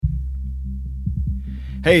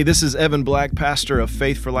Hey, this is Evan Black, pastor of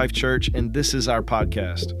Faith for Life Church, and this is our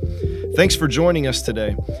podcast. Thanks for joining us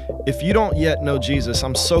today. If you don't yet know Jesus,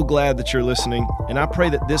 I'm so glad that you're listening, and I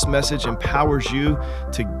pray that this message empowers you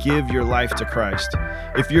to give your life to Christ.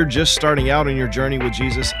 If you're just starting out on your journey with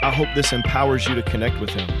Jesus, I hope this empowers you to connect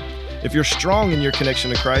with Him. If you're strong in your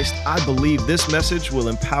connection to Christ, I believe this message will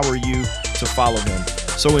empower you to follow Him.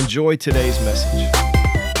 So enjoy today's message.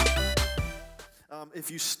 If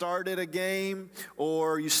you started a game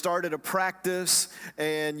or you started a practice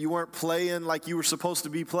and you weren't playing like you were supposed to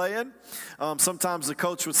be playing, sometimes the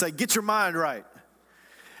coach would say, "Get your mind right."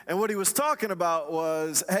 And what he was talking about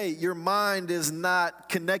was, hey, your mind is not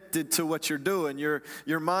connected to what you're doing.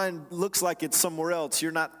 Your mind looks like it's somewhere else.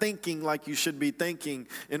 You're not thinking like you should be thinking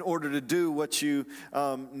in order to do what you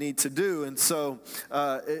need to do. And so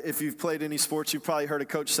if you've played any sports, you've probably heard a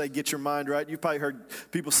coach say, "Get your mind right." You've probably heard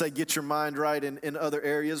people say, "Get your mind right" in other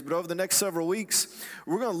areas. But over the next several weeks,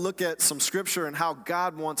 we're going to look at some scripture and how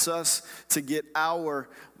God wants us to get our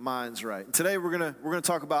minds right. And today we're going to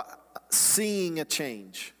talk about seeing a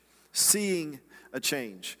change. Seeing a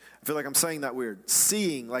change. I feel like I'm saying that weird.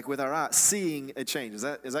 Seeing, like with our eyes, seeing a change. Is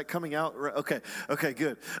that coming out? Okay,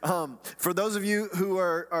 good. For those of you who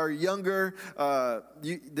are younger,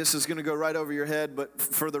 this is going to go right over your head, but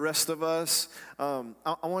for the rest of us, I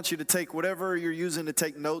want you to take whatever you're using to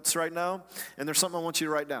take notes right now, and there's something I want you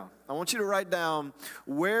to write down. I want you to write down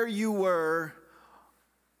where you were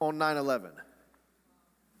on 9/11.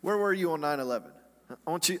 Where were you on 9/11? I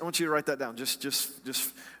want you to write that down. Just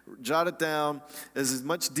jot it down as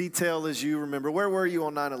much detail as you remember. Where were you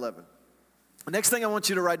on 9/11? The next thing I want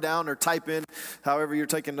you to write down or type in, however you're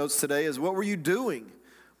taking notes today, is what were you doing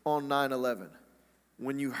on 9/11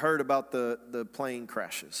 when you heard about the plane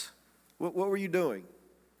crashes? What were you doing?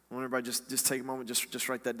 I want everybody just take a moment, just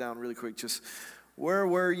write that down really quick. Just where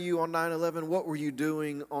were you on 9/11? What were you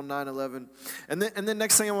doing on 9/11? And then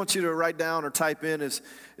next thing I want you to write down or type in is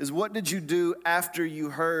what did you do after you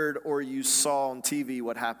heard or you saw on TV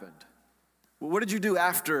what happened? What did you do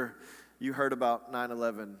after you heard about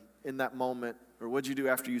 9/11 in that moment? Or what did you do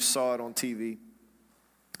after you saw it on TV?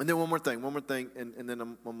 And then one more thing, and then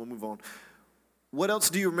I'm going to move on. What else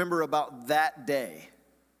do you remember about that day?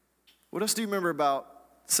 What else do you remember about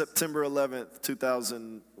September 11th,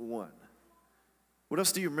 2001? What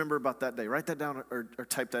else do you remember about that day? Write that down or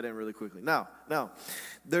type that in really quickly. Now,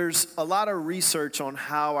 there's a lot of research on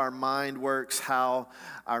how our mind works, how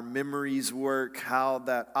our memories work, how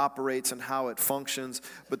that operates and how it functions.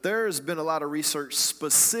 But there has been a lot of research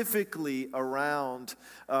specifically around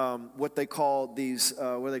what they call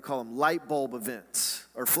them light bulb events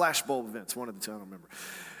or flash bulb events, one of the two, I don't remember.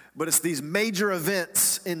 But it's these major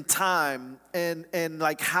events in time and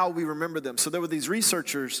like how we remember them. So there were these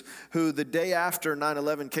researchers who the day after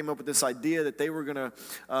 9/11 came up with this idea that they were going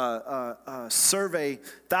to survey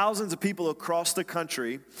thousands of people across the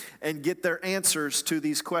country and get their answers to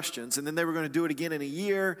these questions. And then they were going to do it again in a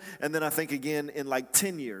year, and then I think again in like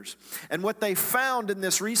 10 years. And what they found in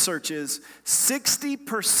this research is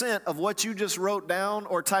 60% of what you just wrote down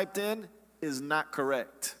or typed in is not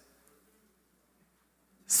correct.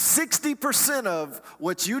 60% of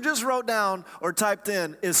what you just wrote down or typed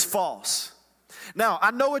in is false. Now,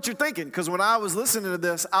 I know what you're thinking, because when I was listening to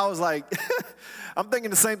this, I was like, I'm thinking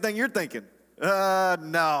the same thing you're thinking.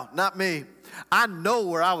 No, not me. I know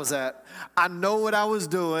where I was at. I know what I was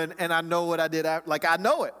doing, and I know what I did. I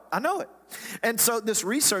know it. And so this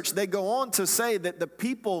research, they go on to say that the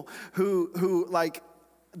people who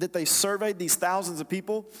that they surveyed, these thousands of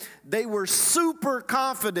people, they were super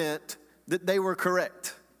confident that they were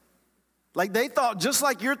correct. Like they thought, just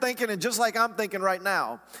like you're thinking and just like I'm thinking right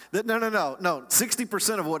now, that no,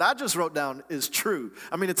 60% of what I just wrote down is true.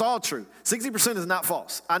 I mean, it's all true. 60% is not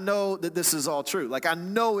false. I know that this is all true. Like I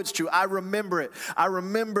know it's true. I remember it. I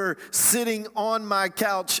remember sitting on my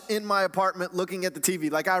couch in my apartment looking at the TV.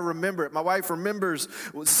 Like I remember it. My wife remembers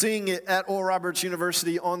seeing it at Oral Roberts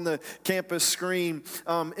University on the campus screen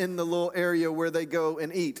in the little area where they go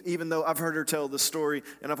and eat, even though I've heard her tell the story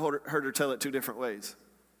and I've heard her tell it two different ways.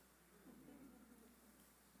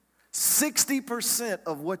 60%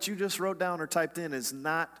 of what you just wrote down or typed in is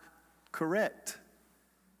not correct.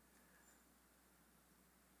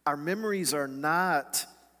 Our memories are not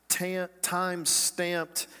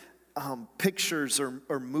time-stamped pictures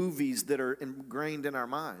or movies that are ingrained in our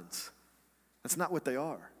minds. That's not what they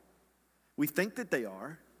are. We think that they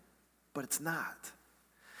are, but it's not.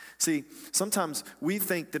 See, sometimes we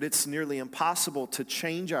think that it's nearly impossible to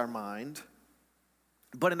change our mind,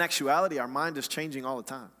 but in actuality, our mind is changing all the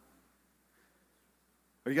time.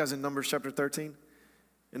 Are you guys in Numbers chapter 13?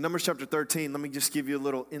 In Numbers chapter 13, let me just give you a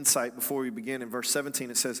little insight before we begin. In verse 17,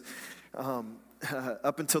 it says,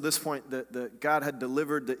 up until this point, God had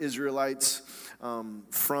delivered the Israelites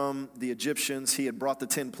from the Egyptians. He had brought the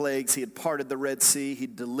 10 plagues. He had parted the Red Sea. He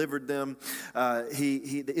delivered them.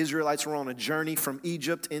 The Israelites were on a journey from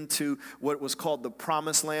Egypt into what was called the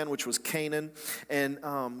Promised Land, which was Canaan. And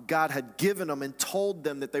God had given them and told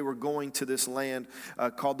them that they were going to this land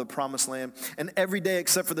called the Promised Land. And every day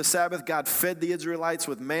except for the Sabbath, God fed the Israelites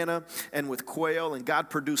with manna and with quail. And God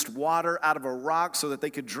produced water out of a rock so that they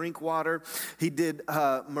could drink water. He did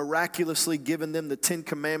miraculously given them the 10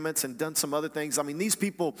 Commandments and done some other things. I mean, these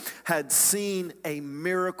people had seen a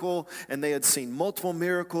miracle, and they had seen multiple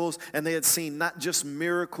miracles, and they had seen not just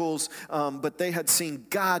miracles, but they had seen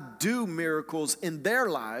God do miracles in their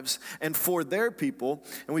lives and for their people.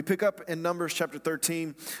 And we pick up in Numbers chapter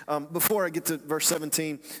 13. Before I get to verse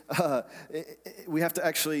 17, we have to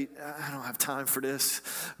actually, I don't have time for this,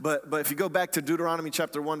 but if you go back to Deuteronomy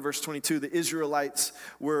chapter 1, verse 22, the Israelites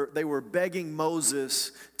were begging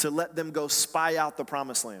Moses to let them go spy out the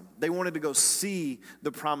Promised Land. They wanted to go see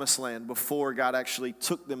the Promised Land before God actually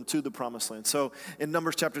took them to the Promised Land. So in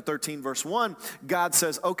Numbers chapter 13, verse 1, God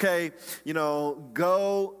says, okay,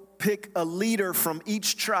 go pick a leader from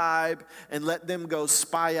each tribe and let them go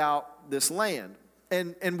spy out this land.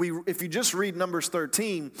 And if you just read Numbers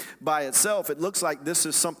 13 by itself, it looks like this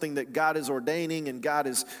is something that God is ordaining and God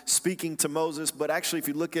is speaking to Moses. But actually, if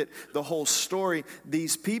you look at the whole story,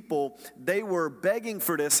 these people, they were begging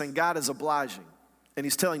for this, and God is obliging. And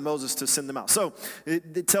he's telling Moses to send them out. So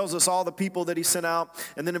it tells us all the people that he sent out.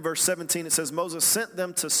 And then in verse 17, it says, Moses sent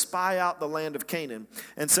them to spy out the land of Canaan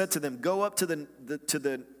and said to them, go up to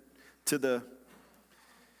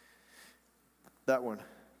that one.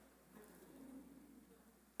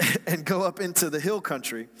 And go up into the hill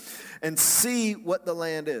country and see what the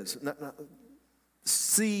land is.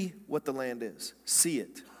 See what the land is. See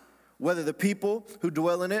it. Whether the people who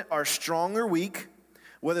dwell in it are strong or weak,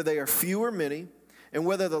 whether they are few or many, and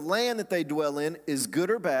whether the land that they dwell in is good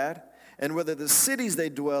or bad, and whether the cities they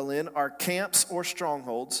dwell in are camps or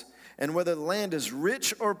strongholds, and whether the land is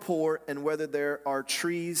rich or poor, and whether there are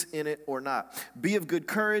trees in it or not. Be of good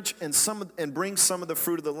courage and bring some of the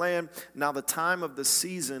fruit of the land. Now the time of the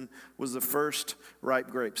season was the first ripe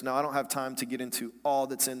grapes. Now I don't have time to get into all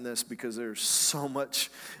that's in this because there's so much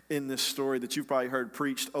in this story that you've probably heard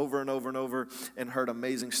preached over and over and over and heard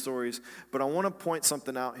amazing stories. But I want to point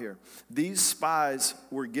something out here. These spies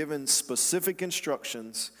were given specific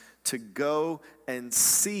instructions to go and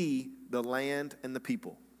see the land and the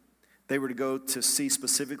people. They were to go to see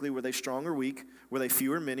specifically, were they strong or weak? Were they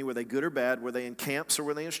few or many? Were they good or bad? Were they in camps or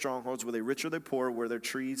were they in strongholds? Were they rich or they poor? Were there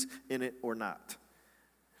trees in it or not?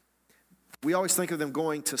 We always think of them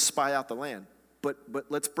going to spy out the land, but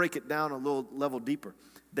let's break it down a little level deeper.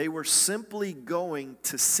 They were simply going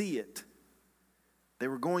to see it. They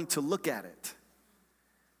were going to look at it.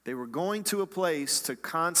 They were going to a place to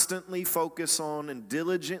constantly focus on and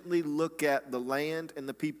diligently look at the land and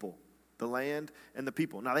the people. The land and the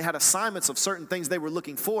people. Now, they had assignments of certain things they were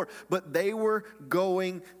looking for, but they were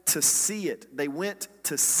going to see it. They went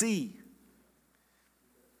to see.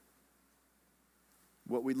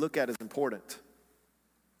 What we look at is important.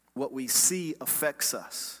 What we see affects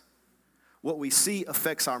us. What we see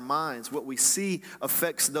affects our minds. What we see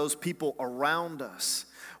affects those people around us.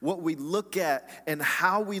 What we look at and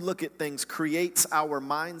how we look at things creates our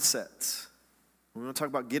mindsets. We want to talk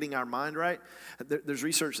about getting our mind right. There's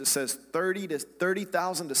research that says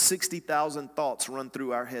 30,000 to 60,000 thoughts run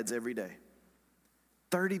through our heads every day.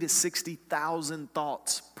 30 to 60,000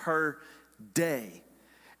 thoughts per day.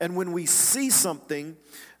 And when we see something,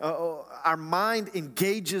 our mind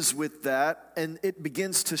engages with that and it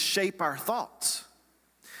begins to shape our thoughts.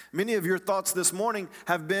 Many of your thoughts this morning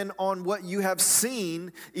have been on what you have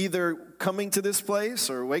seen, either coming to this place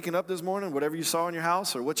or waking up this morning, whatever you saw in your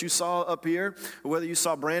house or what you saw up here, or whether you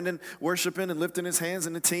saw Brandon worshiping and lifting his hands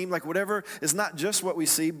in the team, like whatever is not just what we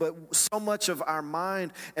see, but so much of our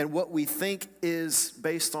mind and what we think is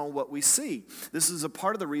based on what we see. This is a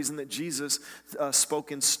part of the reason that Jesus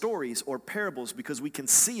spoke in stories or parables, because we can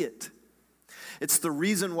see it. It's the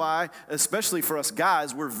reason why, especially for us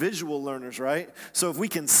guys, we're visual learners, right? So if we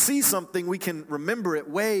can see something, we can remember it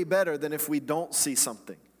way better than if we don't see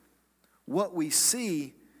something. What we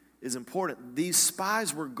see is important. These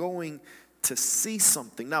spies were going to see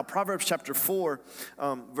something. Now, Proverbs chapter 4,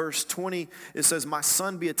 verse 20, it says, "My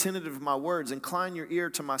son, be attentive to my words, incline your ear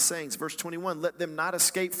to my sayings." Verse 21, "Let them not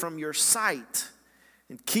escape from your sight,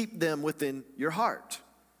 and keep them within your heart."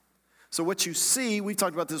 So what you see, we've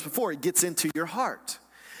talked about this before, it gets into your heart.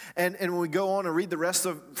 And when we go on and read the rest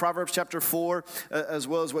of Proverbs chapter 4, as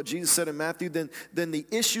well as what Jesus said in Matthew, then the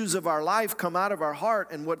issues of our life come out of our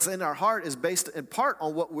heart, and what's in our heart is based in part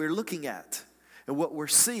on what we're looking at and what we're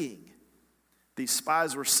seeing. These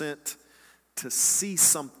spies were sent to see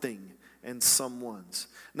something in someone's.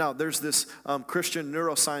 Now, there's this Christian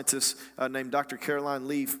neuroscientist named Dr. Caroline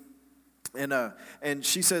Leaf, and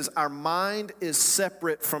she says our mind is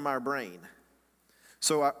separate from our brain.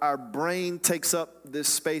 So our brain takes up this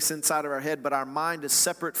space inside of our head, but our mind is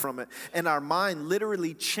separate from it. And our mind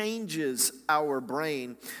literally changes our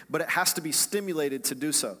brain, but it has to be stimulated to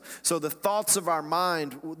do so. So the thoughts of our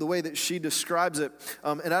mind, the way that she describes it,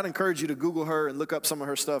 and I'd encourage you to Google her and look up some of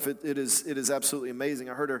her stuff. It is absolutely amazing.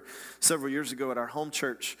 I heard her several years ago at our home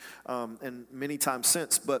church, and many times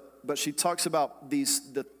since. But she talks about the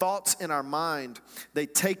thoughts in our mind, they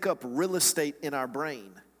take up real estate in our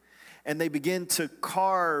brain. And they begin to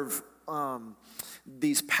carve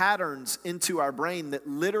these patterns into our brain that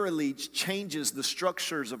literally changes the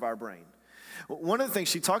structures of our brain. One of the things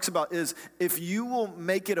she talks about is if you will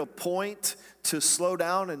make it a point to slow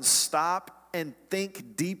down and stop and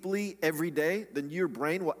think deeply every day, then your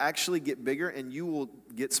brain will actually get bigger and you will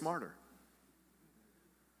get smarter.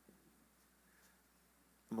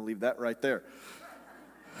 I'm going to leave that right there.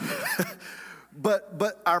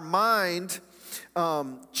 But our mind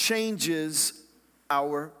changes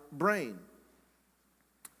our brain.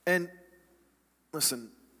 And listen,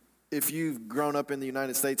 if you've grown up in the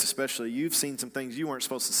United States especially, you've seen some things you weren't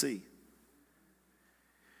supposed to see.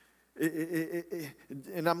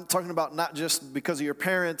 And I'm talking about not just because of your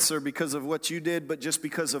parents or because of what you did, but just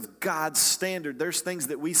because of God's standard. There's things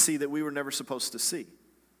that we see that we were never supposed to see.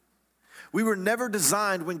 We were never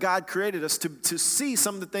designed when God created us to see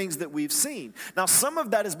some of the things that we've seen. Now, some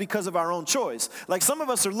of that is because of our own choice. Like some of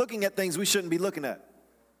us are looking at things we shouldn't be looking at.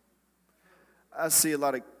 I see a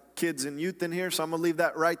lot of kids and youth in here, so I'm going to leave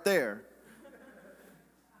that right there.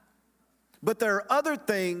 But there are other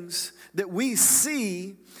things that we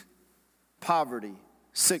see: poverty,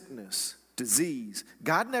 sickness, disease.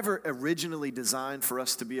 God never originally designed for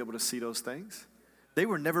us to be able to see those things. They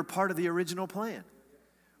were never part of the original plan.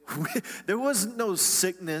 There was no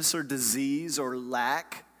sickness or disease or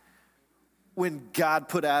lack when God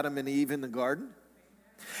put Adam and Eve in the garden.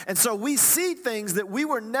 And so we see things that we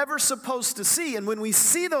were never supposed to see. And when we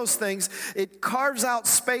see those things, it carves out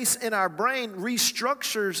space in our brain,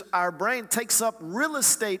 restructures our brain, takes up real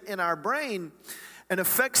estate in our brain, and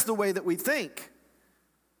affects the way that we think.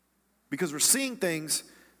 Because we're seeing things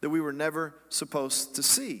that we were never supposed to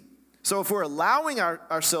see. So if we're allowing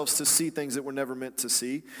ourselves to see things that we're never meant to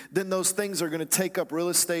see, then those things are going to take up real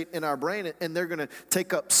estate in our brain, and they're going to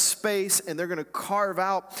take up space, and they're going to carve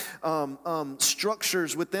out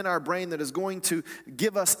structures within our brain that is going to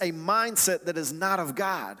give us a mindset that is not of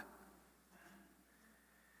God.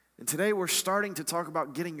 And today we're starting to talk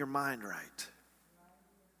about getting your mind right.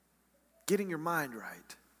 Getting your mind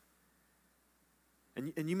right.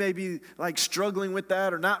 And you may be like struggling with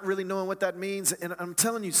that or not really knowing what that means. And I'm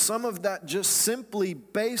telling you, some of that just simply,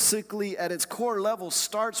 basically at its core level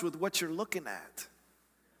starts with what you're looking at.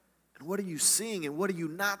 And what are you seeing and what are you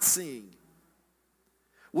not seeing?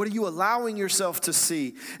 What are you allowing yourself to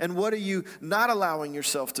see? And what are you not allowing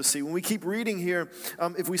yourself to see? When we keep reading here,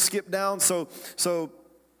 if we skip down, so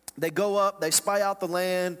they go up, they spy out the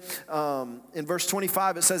land. In verse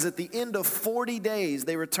 25, it says, at the end of 40 days,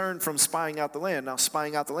 they returned from spying out the land. Now,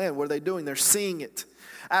 spying out the land, what are they doing? They're seeing it.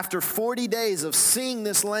 After 40 days of seeing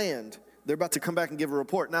this land, they're about to come back and give a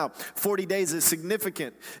report. Now, 40 days is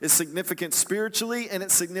significant. It's significant spiritually, and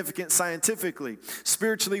it's significant scientifically.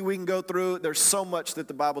 Spiritually, we can go through. There's so much that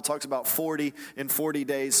the Bible talks about 40 and 40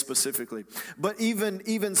 days specifically. But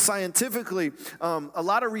even scientifically, a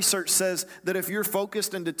lot of research says that if you're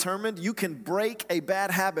focused and determined, you can break a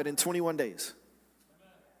bad habit in 21 days.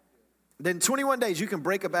 Then 21 days, you can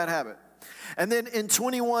break a bad habit. And then in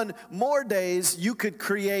 21 more days, you could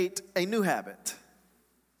create a new habit.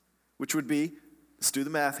 Which would be, let's do the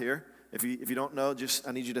math here. If you don't know,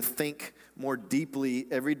 I need you to think more deeply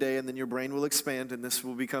every day, and then your brain will expand, and this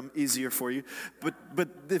will become easier for you. But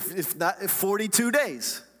if not, 42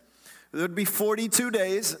 days. There would be 42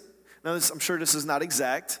 days. Now, I'm sure this is not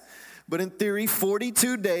exact, but in theory,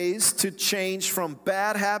 42 days to change from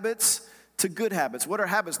bad habits to good habits. What are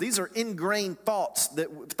habits? These are ingrained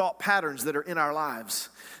thought patterns that are in our lives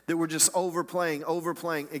that we're just overplaying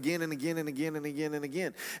again and again and again and again and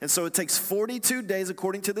again. And so it takes 42 days,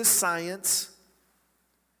 according to this science,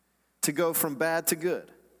 to go from bad to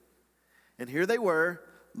good. And here they were,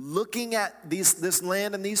 looking at this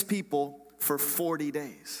land and these people for 40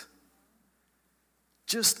 days.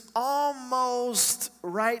 just almost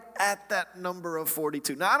right at that number of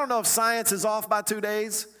 42. Now, I don't know if science is off by 2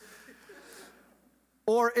 days,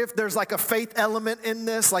 or if there's like a faith element in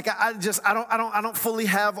this. Like I don't fully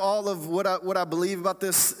have all of what I believe about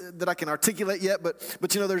this that I can articulate yet.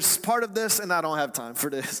 But you know, there's part of this, and I don't have time for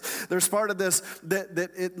this. There's part of this that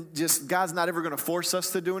it just, God's not ever going to force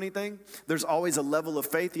us to do anything. There's always a level of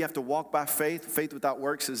faith. You have to walk by faith. Faith without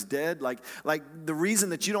works is dead. Like the reason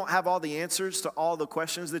that you don't have all the answers to all the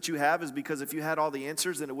questions that you have is because if you had all the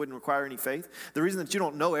answers, then it wouldn't require any faith. The reason that you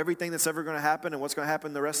don't know everything that's ever going to happen and what's going to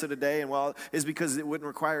happen the rest of the day is because it wouldn't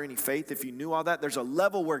require any faith if you knew all that. There's a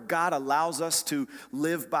level where God allows us to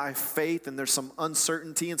live by faith, and there's some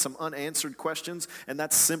uncertainty and some unanswered questions, and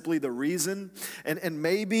that's simply the reason. And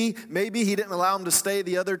maybe he didn't allow him to stay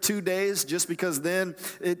the other 2 days just because then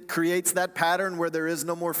it creates that pattern where there is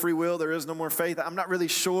no more free will, there is no more faith. I'm not really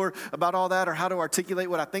sure about all that or how to articulate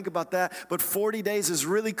what I think about that, but 40 days is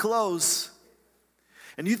really close.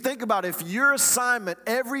 And you think about if your assignment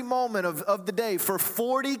every moment of the day for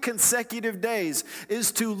 40 consecutive days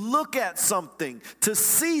is to look at something, to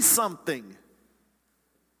see something,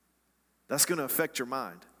 that's going to affect your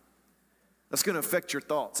mind. That's going to affect your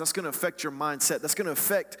thoughts. That's going to affect your mindset. That's going to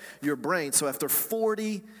affect your brain. So after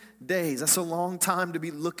 40 days, that's a long time to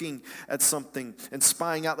be looking at something and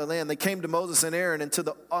spying out the land. They came to Moses and Aaron and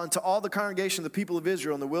to all the congregation, the people of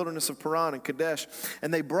Israel in the wilderness of Paran and Kadesh,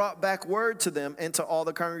 and they brought back word to them and to all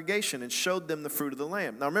the congregation and showed them the fruit of the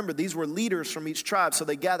land. Now remember, these were leaders from each tribe, so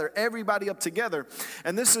they gather everybody up together.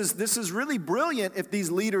 And this is really brilliant if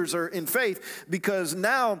these leaders are in faith, because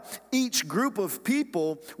now each group of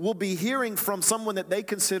people will be hearing from someone that they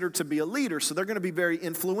consider to be a leader, so they're going to be very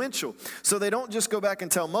influential. So they don't just go back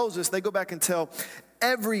and tell Moses, they go back and tell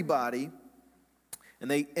everybody.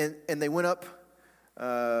 And they went up,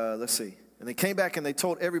 and they came back and they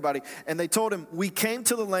told everybody, and they told him, we came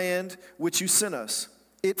to the land which you sent us.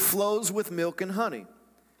 It flows with milk and honey,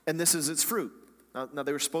 and this is its fruit. Now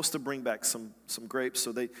they were supposed to bring back some grapes,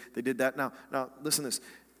 so they did that. Now listen to this.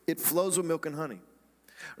 It flows with milk and honey.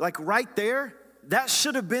 Like right there, that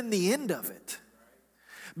should have been the end of it.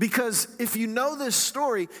 Because if you know this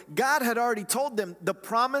story, God had already told them, the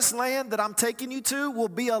promised land that I'm taking you to will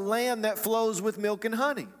be a land that flows with milk and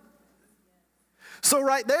honey. So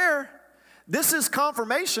right there, this is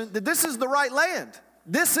confirmation that this is the right land.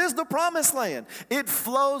 This is the promised land. It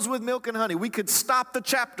flows with milk and honey. We could stop the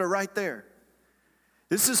chapter right there.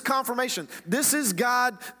 This is confirmation. This is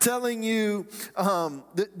God telling you, probably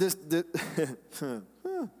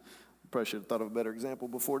should have thought of a better example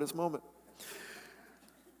before this moment.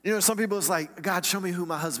 You know, some people it's like, God, show me who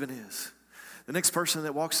my husband is. The next person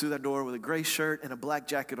that walks through that door with a gray shirt and a black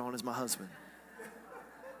jacket on is my husband.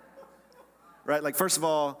 Right? Like, first of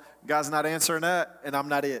all, God's not answering that, and I'm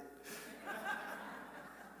not it.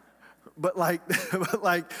 But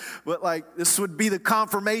this would be the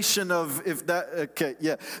confirmation of if that, okay,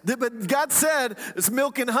 yeah. But God said it's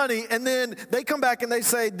milk and honey, and then they come back and they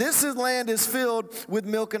say, this land is filled with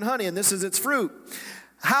milk and honey, and this is its fruit.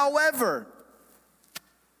 However,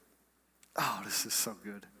 oh, this is so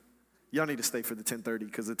good. Y'all need to stay for the 10:30,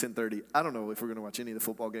 because at 10:30, I don't know if we're going to watch any of the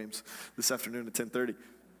football games this afternoon at 10:30.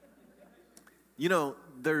 You know,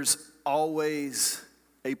 there's always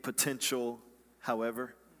a potential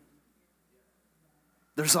however.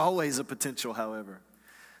 There's always a potential however.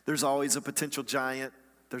 There's always a potential giant.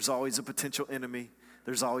 There's always a potential enemy.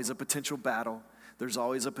 There's always a potential battle. There's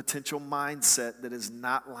always a potential mindset that is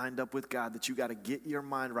not lined up with God, that you got to get your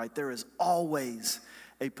mind right. There is always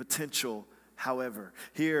a potential however.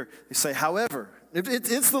 Here, they say, however,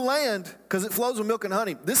 it's the land because it flows with milk and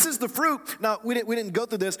honey. This is the fruit. Now, we didn't go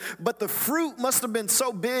through this, but the fruit must have been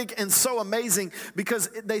so big and so amazing because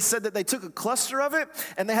they said that they took a cluster of it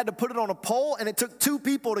and they had to put it on a pole, and it took 2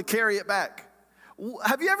 people to carry it back.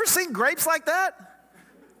 Have you ever seen grapes like that?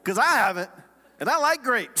 Because I haven't, and I like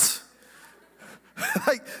grapes.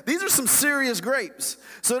 Like, these are some serious grapes.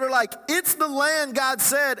 So they're like, it's the land God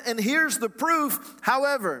said, and here's the proof.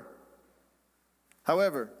 However,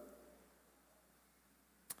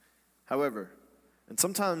 and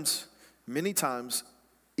sometimes, many times,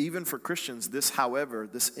 even for Christians, this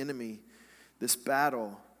enemy, this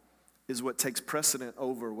battle is what takes precedent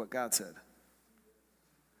over what God said.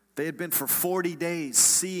 They had been for 40 days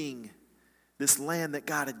seeing this land that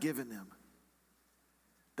God had given them.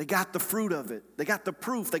 They got the fruit of it. They got the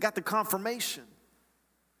proof. They got the confirmation.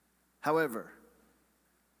 However,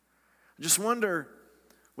 I just wonder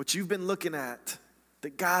what you've been looking at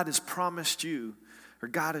that God has promised you, or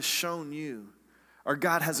God has shown you, or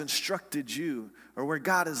God has instructed you, or where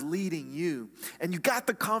God is leading you, and you got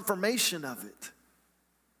the confirmation of it.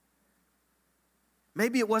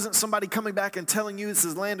 Maybe it wasn't somebody coming back and telling you this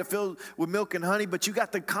is land filled with milk and honey, but you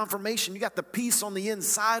got the confirmation, you got the peace on the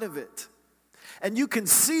inside of it. And you can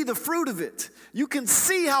see the fruit of it. You can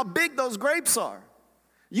see how big those grapes are.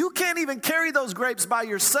 You can't even carry those grapes by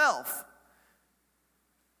yourself.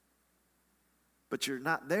 But you're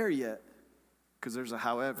not there yet because there's a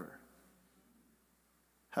however.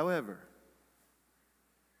 However,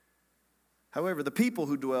 the people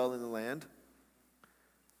who dwell in the land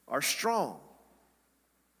are strong.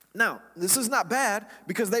 Now, this is not bad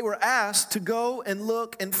because they were asked to go and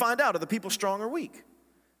look and find out, are the people strong or weak?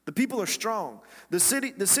 The people are strong. The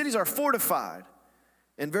cities are fortified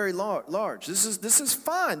and very large. This is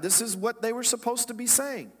fine. This is what they were supposed to be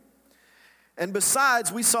saying. And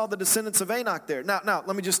besides, we saw the descendants of Anak there. Now,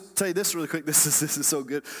 let me just tell you this really quick. This is so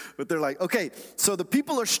good. But they're like, okay, so the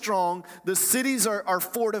people are strong. The cities are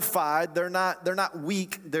fortified. They're not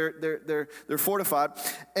weak. They're fortified.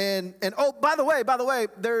 And oh, by the way,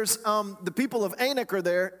 there's the people of Anak are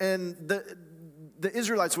there, and the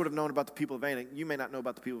Israelites would have known about the people of Anak. You may not know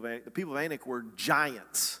about the people of Anak. The people of Anak were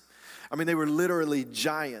giants. I mean, they were literally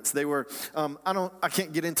giants. They were, I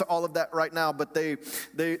can't get into all of that right now, but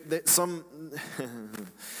some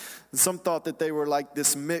thought that they were like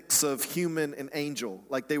this mix of human and angel,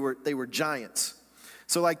 like they were giants.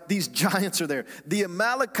 So like these giants are there. The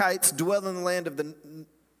Amalekites dwell in the land of the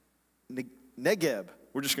Negeb.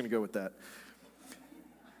 We're just going to go with that.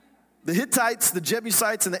 The Hittites, the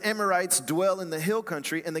Jebusites, and the Amorites dwell in the hill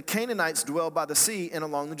country, and the Canaanites dwell by the sea and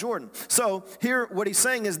along the Jordan. So here what he's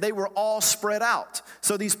saying is they were all spread out.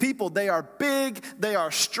 So these people, they are big, they are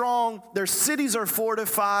strong, their cities are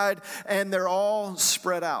fortified, and they're all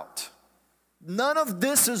spread out. None of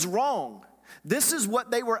this is wrong. This is what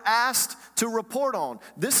they were asked to report on.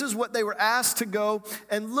 This is what they were asked to go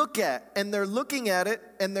and look at. And they're looking at it,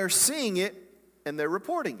 and they're seeing it, and they're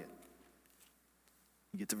reporting it.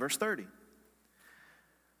 You get to verse 30.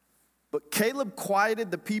 But Caleb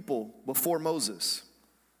quieted the people before Moses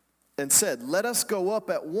and said, "Let us go up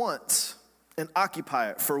at once and occupy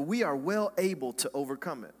it, for we are well able to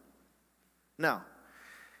overcome it." Now,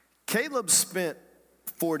 Caleb spent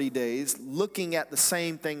 40 days looking at the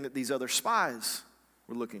same thing that these other spies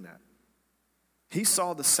were looking at. He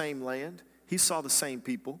saw the same land. He saw the same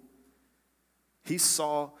people. He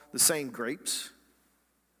saw the same grapes.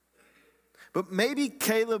 But maybe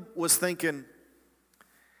Caleb was thinking,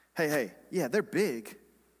 hey, yeah, they're big.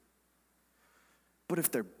 But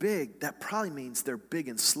if they're big, that probably means they're big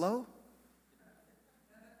and slow.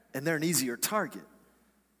 And they're an easier target.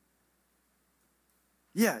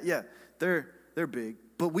 Yeah, they're big,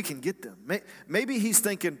 but we can get them. Maybe he's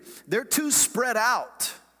thinking, they're too spread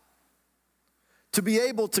out to be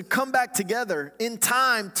able to come back together in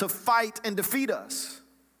time to fight and defeat us.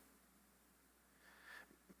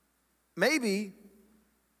 Maybe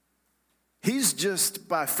he's just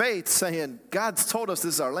by faith saying, God's told us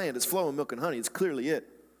this is our land. It's flowing milk and honey. It's clearly it.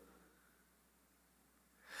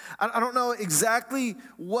 I don't know exactly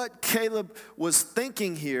what Caleb was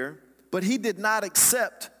thinking here, but he did not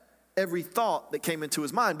accept every thought that came into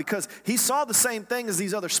his mind because he saw the same thing as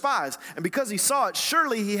these other spies. And because he saw it,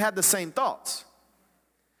 surely he had the same thoughts.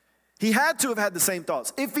 He had to have had the same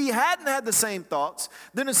thoughts. If he hadn't had the same thoughts,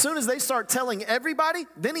 then as soon as they start telling everybody,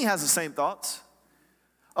 then he has the same thoughts.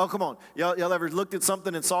 Oh, come on. Y'all ever looked at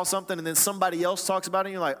something and saw something and then somebody else talks about it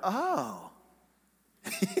and you're like, oh,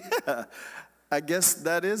 yeah, I guess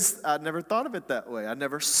that is, I never thought of it that way. I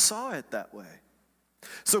never saw it that way.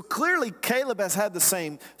 So clearly Caleb has had the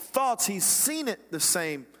same thoughts. He's seen it the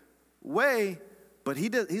same way, but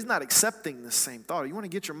he's not accepting the same thought. You want to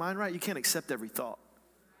get your mind right? You can't accept every thought.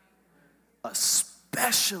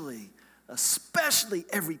 Especially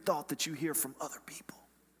every thought that you hear from other people.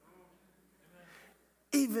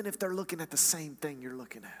 Even if they're looking at the same thing you're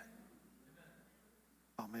looking at.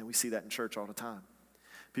 Oh man, we see that in church all the time.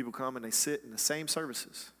 People come and they sit in the same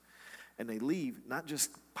services and they leave not just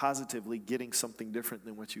positively getting something different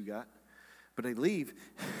than what you got, but they leave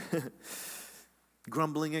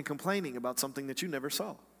grumbling and complaining about something that you never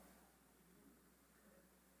saw.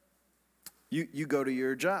 You go to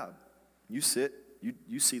your job. You sit,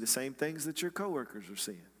 you see the same things that your coworkers are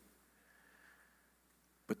seeing.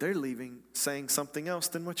 But they're leaving saying something else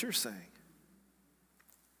than what you're saying.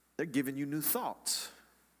 They're giving you new thoughts.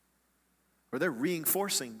 Or they're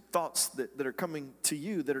reinforcing thoughts that are coming to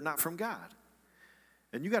you that are not from God.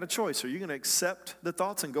 And you got a choice. Are you going to accept the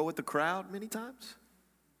thoughts and go with the crowd many times?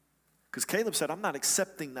 Because Caleb said, I'm not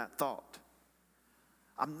accepting that thought.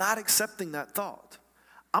 I'm not accepting that thought.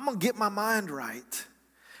 I'm going to get my mind right.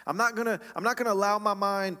 I'm not gonna allow my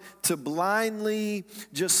mind to blindly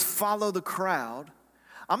just follow the crowd.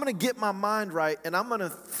 I'm going to get my mind right, and I'm going to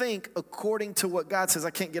think according to what God says.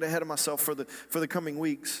 I can't get ahead of myself for the coming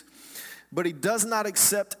weeks. But he does not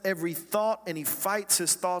accept every thought, and he fights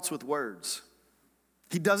his thoughts with words.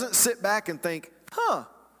 He doesn't sit back and think, I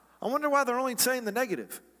wonder why they're only saying the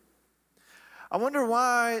negative. I wonder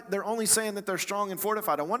why they're only saying that they're strong and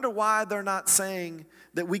fortified. I wonder why they're not saying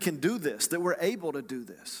that we can do this, that we're able to do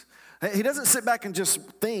this. He doesn't sit back and just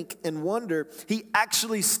think and wonder. He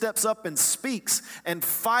actually steps up and speaks and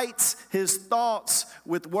fights his thoughts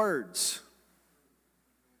with words.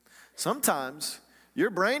 Sometimes your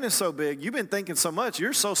brain is so big, you've been thinking so much,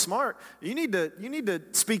 you're so smart, you need to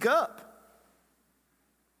speak up.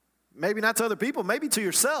 Maybe not to other people, maybe to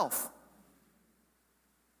yourself.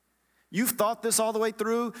 You've thought this all the way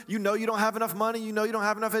through. You know you don't have enough money. You know you don't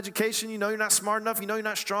have enough education. You know you're not smart enough. You know you're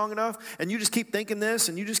not strong enough. And you just keep thinking this,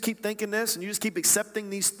 and you just keep thinking this, and you just keep accepting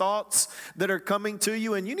these thoughts that are coming to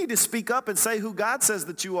you. And you need to speak up and say who God says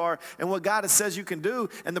that you are and what God says you can do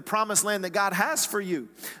and the promised land that God has for you.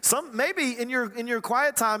 Maybe in your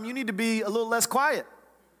quiet time, you need to be a little less quiet.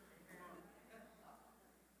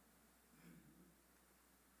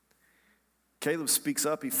 Caleb speaks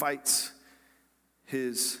up. He fights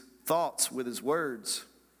his thoughts with his words.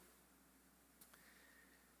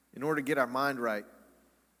 In order to get our mind right,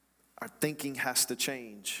 our thinking has to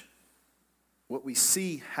change. What we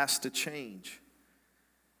see has to change.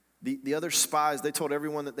 The other spies, they told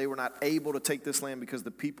everyone that they were not able to take this land because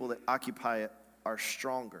the people that occupy it are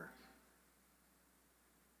stronger.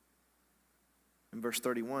 In verse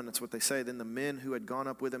 31, that's what they say. Then the men who had gone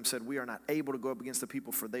up with him said, we are not able to go up against the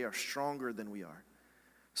people, for they are stronger than we are.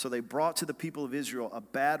 So they brought to the people of Israel a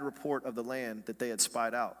bad report of the land that they had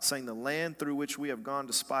spied out, saying, the land through which we have gone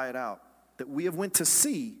to spy it out, that we have went to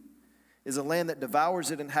see, is a land that devours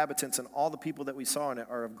its inhabitants, and all the people that we saw in it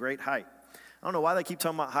are of great height. I don't know why they keep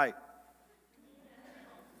talking about height.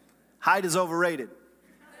 Height is overrated.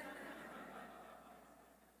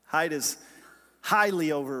 Height is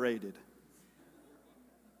highly overrated.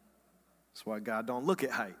 That's why God don't look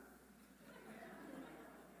at height.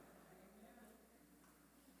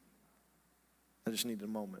 I just needed a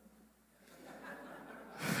moment.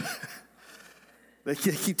 They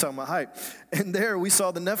keep talking about height. And there we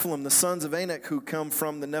saw the Nephilim, the sons of Anak, who come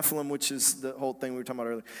from the Nephilim, which is the whole thing we were talking about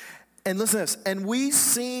earlier. And listen to this. And we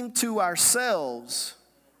seemed to ourselves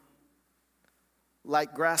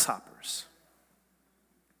like grasshoppers.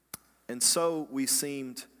 And so we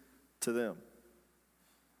seemed to them.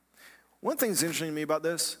 One thing that's interesting to me about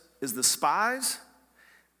this is the spies,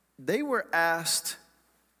 they were asked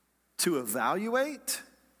to evaluate,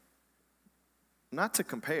 not to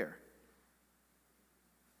compare.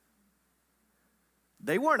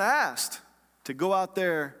 They weren't asked to go out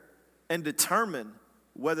there and determine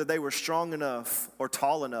whether they were strong enough or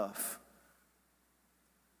tall enough.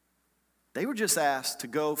 They were just asked to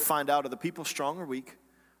go find out, are the people strong or weak?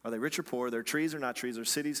 Are they rich or poor? Are there trees or not trees? Are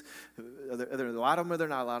cities, are there a lot of them or are there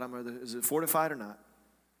not a lot of them? Is it fortified or not?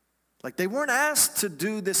 Like, they weren't asked to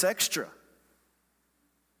do this extra.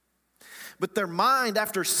 But their mind,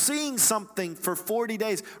 after seeing something for 40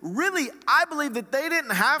 days, really, I believe that they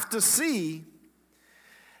didn't have to see,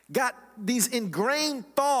 got these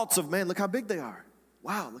ingrained thoughts of, man, look how big they are.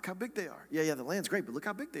 Wow, look how big they are. Yeah, the land's great, but look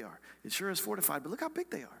how big they are. It sure is fortified, but look how big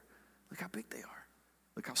they are. Look how big they are.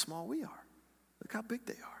 Look how small we are. Look how big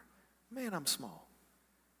they are. Man, I'm small.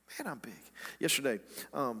 Man, I'm big. Yesterday,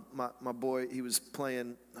 my boy, he was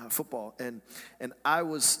playing football, and I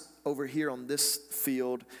was over here on this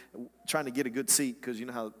field trying to get a good seat, because you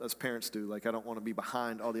know how us parents do. Like, I don't want to be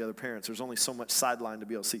behind all the other parents. There's only so much sideline to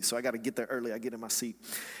be able to see, so I got to get there early. I get in my seat.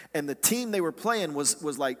 And the team they were playing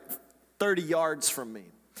was like 30 yards from me.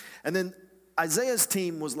 And then Isaiah's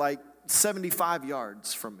team was like 75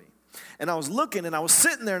 yards from me. And I was looking, and I was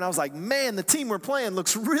sitting there, and I was like, man, the team we're playing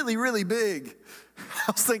looks really, really big.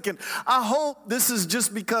 I was thinking, I hope this is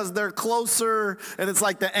just because they're closer and it's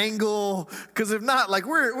like the angle, because if not, like,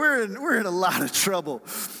 we're in a lot of trouble.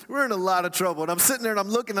 We're in a lot of trouble. And I'm sitting there and I'm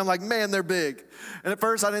looking, I'm like, man, they're big. And at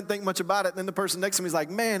first I didn't think much about it. And then the person next to me is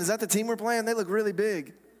like, man, is that the team we're playing? They look really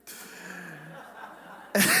big.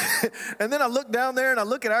 And then I look down there and I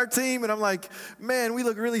look at our team and I'm like, man, we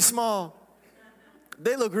look really small.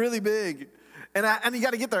 They look really big. And you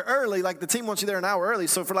got to get there early. Like, the team wants you there an hour early.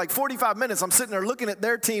 So for like 45 minutes, I'm sitting there looking at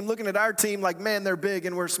their team, looking at our team, like, man, they're big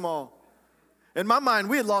and we're small. In my mind,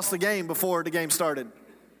 we had lost the game before the game started.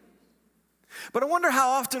 But I wonder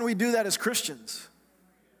how often we do that as Christians.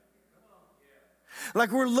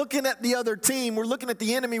 Like, we're looking at the other team, we're looking at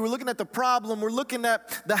the enemy, we're looking at the problem, we're looking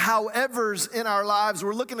at the howevers in our lives,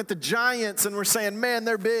 we're looking at the giants, and we're saying, man,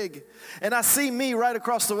 they're big. And I see me right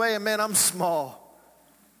across the way, and man, I'm small.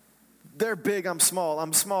 They're big, I'm small.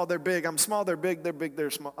 I'm small, they're big. I'm small, they're big. They're big,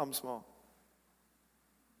 they're small. I'm small.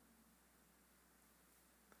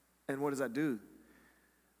 And what does that do?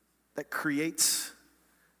 That creates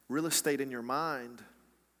real estate in your mind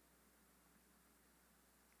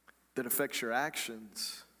that affects your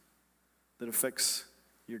actions, that affects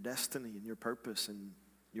your destiny and your purpose and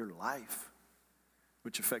your life,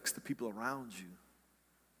 which affects the people around you.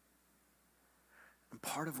 And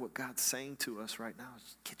part of what God's saying to us right now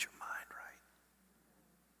is get your mind right.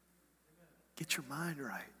 Get your mind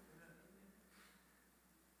right.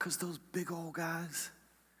 Because those big old guys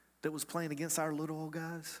that was playing against our little old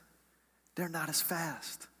guys, they're not as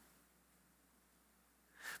fast.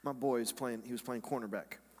 My boy was playing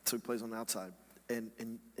cornerback, so he plays on the outside. And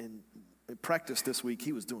in practice this week,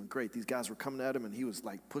 he was doing great. These guys were coming at him, and he was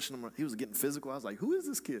like pushing them. He was getting physical. I was like, who is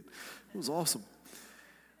this kid? It was awesome.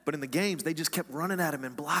 But in the games, they just kept running at him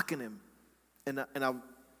and blocking him. And I'm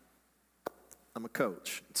a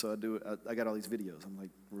coach, so I got all these videos. I'm like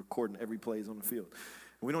recording every plays on the field.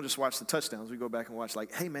 And we don't just watch the touchdowns. We go back and watch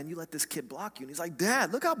like, hey, man, you let this kid block you. And he's like,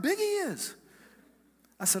 Dad, look how big he is.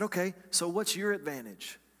 I said, okay, so what's your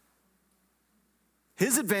advantage?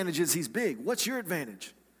 His advantage is he's big. What's your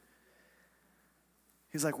advantage?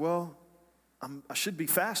 He's like, well, I should be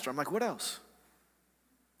faster. I'm like, what else?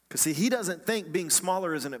 Because see, he doesn't think being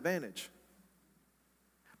smaller is an advantage.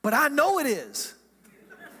 But I know it is.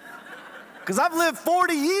 Because I've lived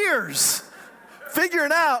 40 years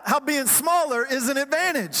figuring out how being smaller is an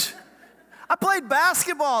advantage. I played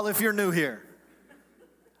basketball, if you're new here.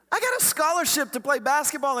 I got a scholarship to play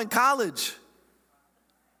basketball in college.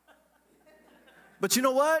 But you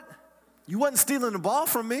know what? You wasn't stealing the ball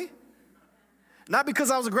from me. Not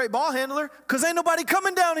because I was a great ball handler, because ain't nobody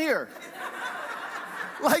coming down here.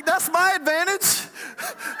 Like, that's my advantage.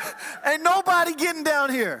 Ain't nobody getting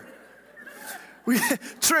down here.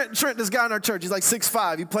 Trent, this guy in our church, he's like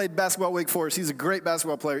 6'5". He played basketball at Wake Forest. He's a great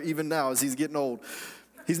basketball player, even now as he's getting old.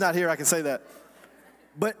 He's not here, I can say that.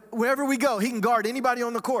 But wherever we go, he can guard anybody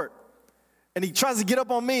on the court. And he tries to get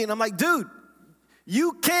up on me, and I'm like, dude,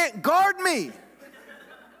 you can't guard me.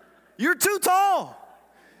 You're too tall.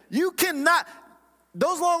 You cannot.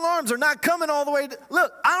 Those long arms are not coming all the way.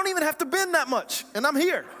 Look, I don't even have to bend that much, and I'm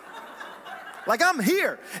here. Like, I'm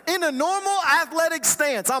here. In a normal athletic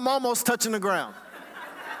stance, I'm almost touching the ground.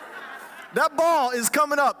 That ball is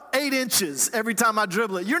coming up 8 inches every time I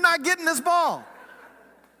dribble it. You're not getting this ball.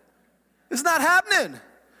 It's not happening.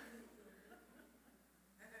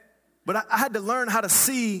 But I had to learn how to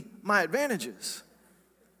see my advantages.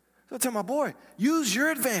 So I tell my boy, use your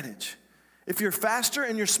advantage. If you're faster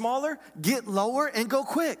and you're smaller, get lower and go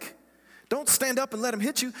quick. Don't stand up and let him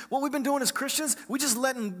hit you. What we've been doing as Christians, we just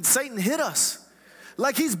letting Satan hit us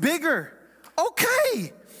like he's bigger.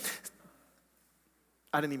 Okay.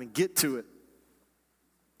 I didn't even get to it.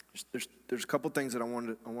 There's a couple things that I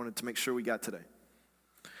wanted to make sure we got today.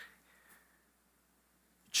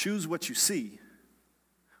 Choose what you see,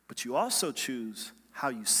 but you also choose how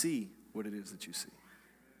you see what it is that you see.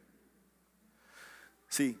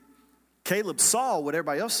 See, Caleb saw what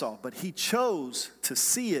everybody else saw, but he chose to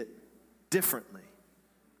see it differently.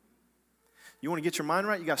 You want to get your mind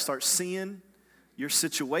right? You got to start seeing your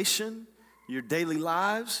situation, your daily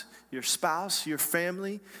lives, your spouse, your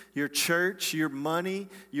family, your church, your money,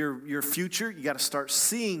 your future. You got to start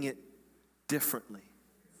seeing it differently.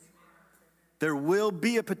 There will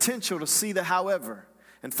be a potential to see the however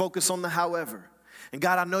and focus on the however. And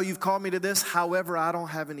God, I know you've called me to this. However, I don't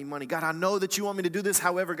have any money. God, I know that you want me to do this.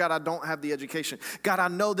 However, God, I don't have the education. God, I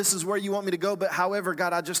know this is where you want me to go. But however,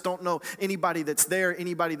 God, I just don't know anybody that's there,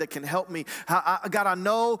 anybody that can help me. God, I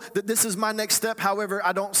know that this is my next step. However,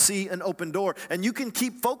 I don't see an open door. And you can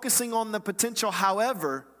keep focusing on the potential,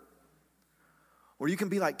 however, or you can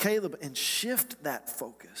be like Caleb and shift that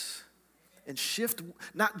focus. And shift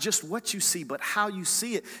not just what you see, but how you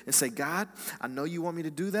see it. And say, God, I know you want me to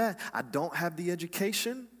do that. I don't have the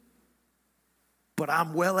education, but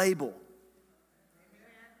I'm well able.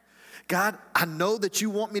 God, I know that you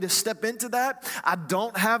want me to step into that. I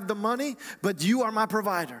don't have the money, but you are my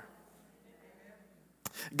provider.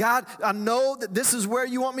 God, I know that this is where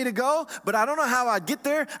you want me to go, but I don't know how I get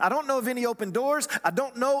there. I don't know of any open doors. I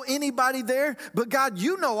don't know anybody there. But God,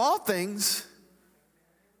 you know all things.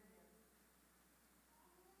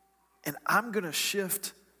 And I'm going to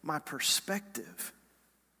shift my perspective.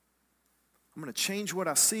 I'm going to change what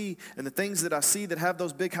I see, and the things that I see that have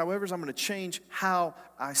those big howevers, I'm going to change how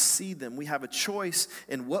I see them. We have a choice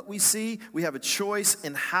in what we see. We have a choice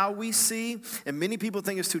in how we see. And many people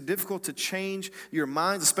think it's too difficult to change your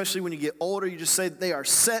minds, especially when you get older. You just say they are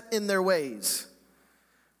set in their ways.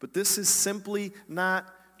 But this is simply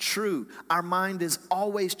not true. Our mind is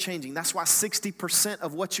always changing. That's why 60%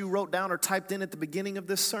 of what you wrote down or typed in at the beginning of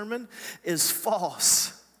this sermon is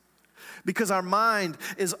false. Because our mind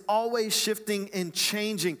is always shifting and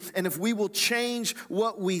changing. And if we will change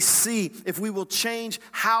what we see, if we will change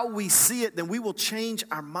how we see it, then we will change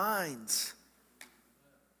our minds.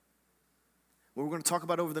 What we're going to talk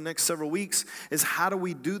about over the next several weeks is how do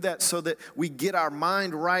we do that so that we get our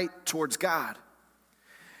mind right towards God.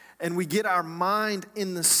 And we get our mind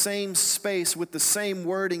in the same space with the same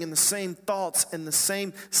wording and the same thoughts and the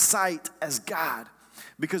same sight as God.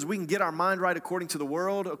 Because we can get our mind right according to the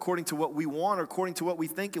world, according to what we want, or according to what we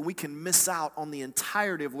think, and we can miss out on the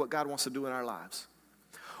entirety of what God wants to do in our lives.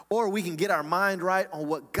 Or we can get our mind right on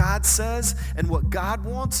what God says and what God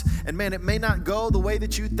wants, and man, it may not go the way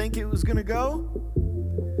that you think it was going to go,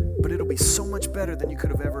 but it'll be so much better than you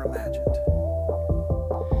could have ever imagined.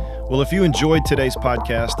 Well, if you enjoyed today's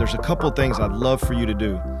podcast, there's a couple things I'd love for you to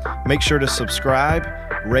do. Make sure to subscribe,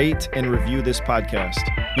 rate, and review this podcast.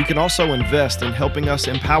 You can also invest in helping us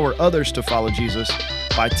empower others to follow Jesus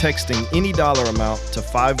by texting any dollar amount to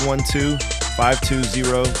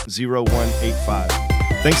 512-520-0185.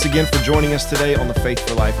 Thanks again for joining us today on the Faith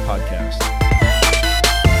for Life podcast.